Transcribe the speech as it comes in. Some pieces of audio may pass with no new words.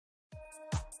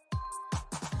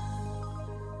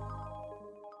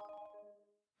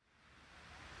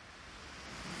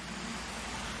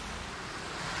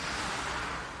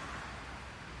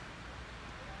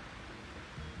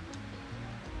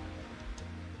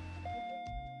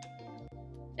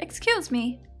Excuse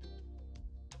me.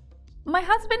 My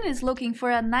husband is looking for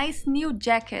a nice new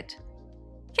jacket.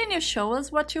 Can you show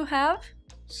us what you have?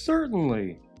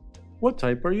 Certainly. What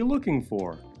type are you looking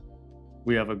for?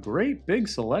 We have a great big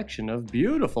selection of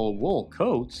beautiful wool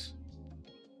coats.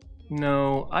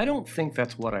 No, I don't think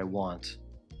that's what I want.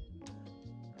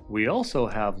 We also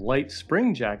have light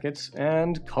spring jackets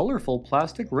and colorful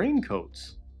plastic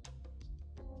raincoats.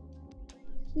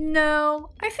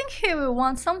 No, I think he will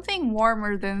want something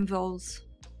warmer than those.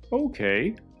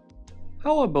 Okay.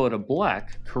 How about a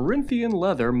black Corinthian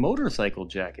leather motorcycle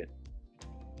jacket?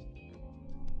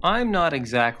 I'm not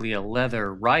exactly a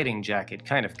leather riding jacket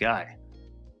kind of guy.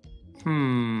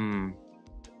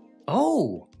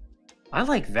 Oh, I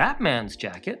like that man's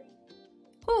jacket.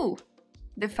 Who?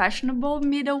 The fashionable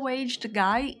middle-aged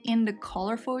guy in the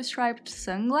colorful striped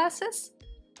sunglasses?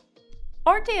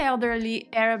 Or the elderly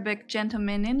Arabic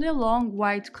gentleman in the long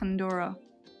white kandora?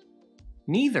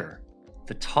 Neither.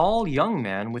 The tall young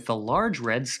man with the large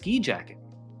red ski jacket.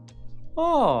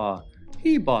 Ah,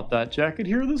 he bought that jacket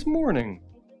here this morning.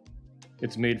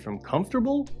 It's made from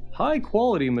comfortable,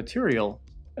 high-quality material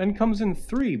and comes in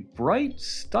 3 bright,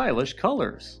 stylish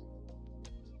colors.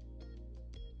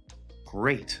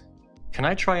 Great. Can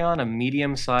I try on a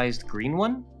medium-sized green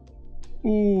one?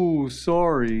 Ooh,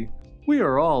 sorry. We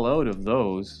are all out of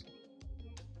those.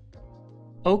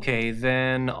 Okay,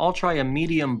 then I'll try a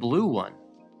medium blue one.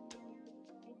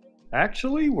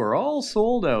 Actually, we're all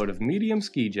sold out of medium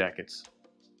ski jackets.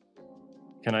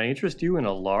 Can I interest you in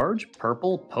a large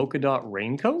purple polka dot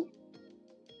raincoat?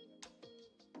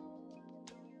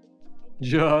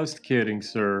 Just kidding,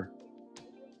 sir.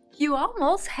 You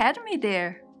almost had me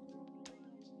there.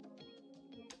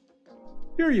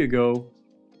 Here you go.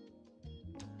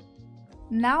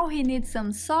 Now he needs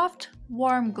some soft,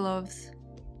 warm gloves.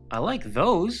 I like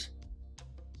those.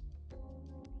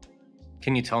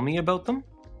 Can you tell me about them?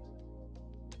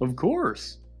 Of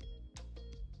course.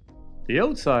 The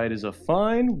outside is a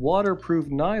fine, waterproof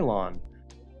nylon,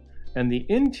 and the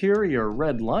interior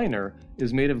red liner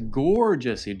is made of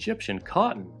gorgeous Egyptian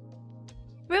cotton.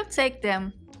 We'll take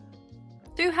them.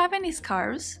 Do you have any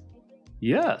scarves?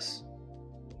 Yes.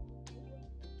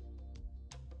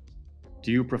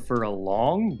 Do you prefer a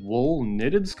long, wool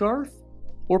knitted scarf?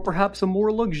 Or perhaps a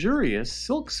more luxurious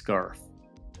silk scarf?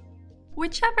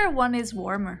 Whichever one is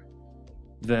warmer.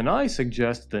 Then I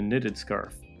suggest the knitted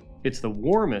scarf. It's the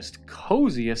warmest,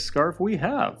 coziest scarf we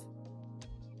have.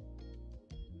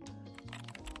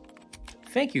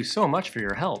 Thank you so much for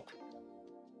your help.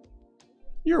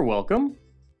 You're welcome.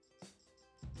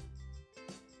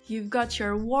 You've got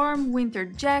your warm winter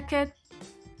jacket,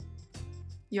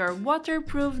 your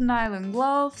waterproof nylon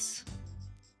gloves,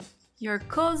 your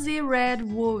cozy red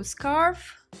wool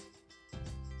scarf,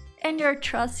 and your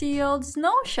trusty old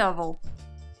snow shovel.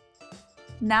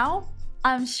 Now,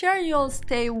 I'm sure you'll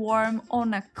stay warm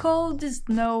on a cold,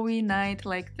 snowy night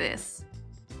like this.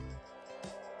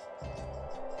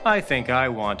 I think I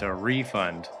want a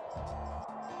refund.